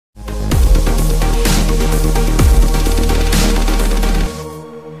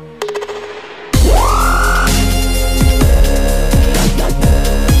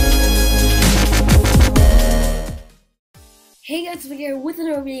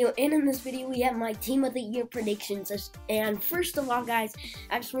video, and in this video we have my Team of the Year predictions. And first of all, guys,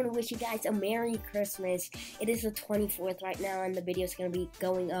 I just want to wish you guys a Merry Christmas. It is the 24th right now, and the video is going to be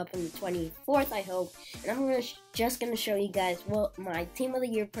going up on the 24th, I hope. And I'm just going to show you guys what my Team of the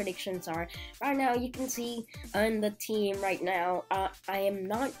Year predictions are. Right now, you can see on the team right now, I am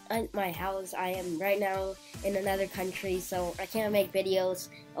not at my house. I am right now in another country, so I can't make videos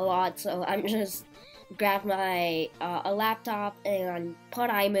a lot, so I'm just grabbed my a laptop and put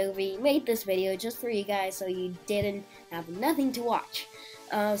iMovie, made this video just for you guys so you didn't have nothing to watch.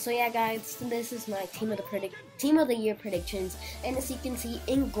 So yeah, guys, this is my Team of the Year predictions, and as you can see,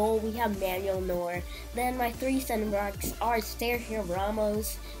 in goal we have Manuel Neuer. Then my three center backs are Sergio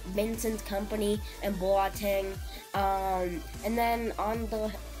Ramos, Vincent Kompany, and Boateng. And then on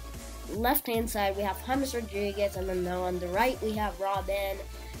the left hand side we have James Rodriguez, and then on the right we have Robin.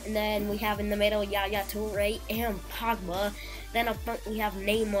 And then we have in the middle Yaya Toure and Pogba. Then up front we have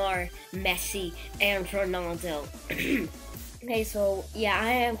Neymar, Messi, and Ronaldo. Okay, so yeah, I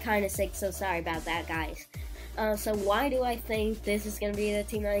am kind of sick, so sorry about that, guys. So why do I think this is going to be the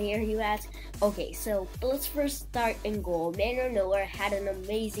Team of the Year, you ask? Okay, so let's first start in goal. Manuel Neuer had an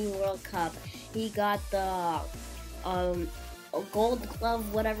amazing World Cup. He got the Gold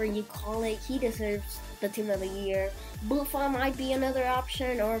Glove, whatever you call it. He deserves the Team of the Year. Buffon might be another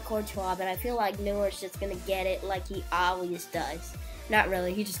option, or Courtois, but I feel like Neuer's just gonna get it like he always does. Not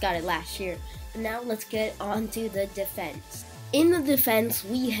really, he just got it last year. But now let's get on to the defense. In the defense,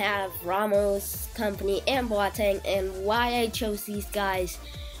 we have Ramos, Kompany, and Boateng, and why I chose these guys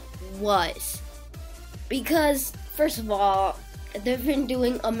was because, first of all, they've been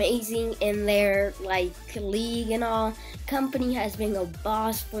doing amazing in their league and all. Kompany has been a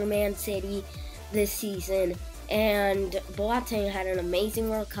boss for Man City this season, and Boateng had an amazing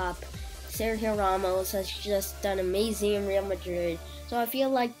World Cup. Sergio Ramos has just done amazing in Real Madrid. So I feel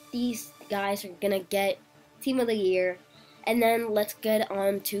like these guys are gonna get Team of the Year. And then let's get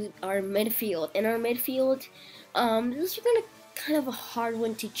on to our midfield. In our midfield, this is kind of a hard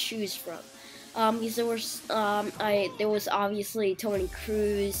one to choose from. Because there was obviously Toni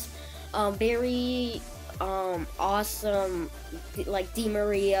Kroos, very awesome, like Di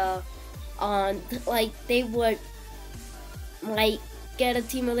Maria. They would get a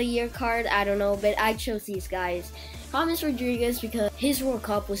Team of the Year card, I don't know, but I chose these guys. James Rodriguez, because his World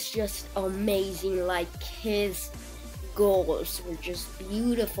Cup was just amazing. Like, his goals were just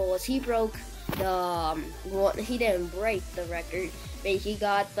beautiful. As he broke he didn't break the record, but he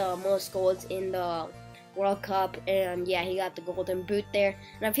got the most goals in the World Cup, and yeah, he got the golden boot there.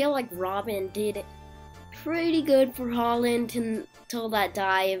 And I feel like Robin did pretty good for Holland until that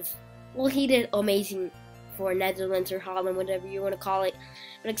dive. Well, he did amazing for Netherlands or Holland, whatever you want to call it.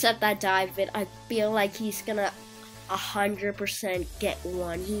 But except that dive, but I feel like he's gonna 100% get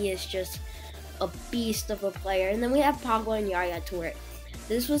one. He is just a beast of a player. And then we have Pogba and Yaya Toure.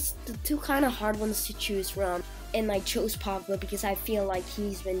 This was the two kind of hard ones to choose from, and I chose Pogba because I feel like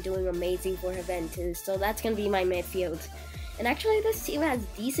he's been doing amazing for Juventus. So that's gonna be my midfield. And actually, this team has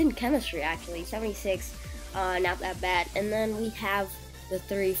decent chemistry. Actually, 76, not that bad. And then we have the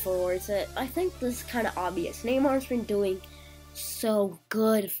three forwards. I think this is kind of obvious. Neymar's been doing so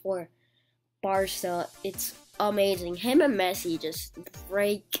good for Barca. It's amazing. Him and Messi just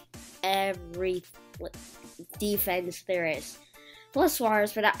break every defense there is. Plus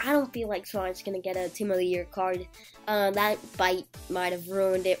Suarez, but I don't feel like Suarez is going to get a Team of the Year card. That bite might have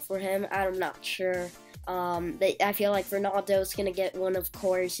ruined it for him. I'm not sure. I feel like Ronaldo's going to get one, of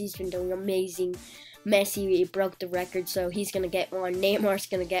course. He's been doing amazing. Messi broke the record, so he's going to get one. Neymar's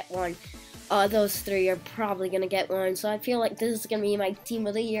going to get one. Those three are probably going to get one. So I feel like this is going to be my Team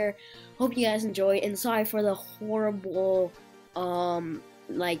of the Year. Hope you guys enjoy, and sorry for the horrible,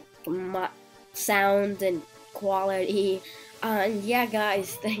 sound and quality. And yeah,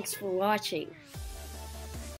 guys, thanks for watching.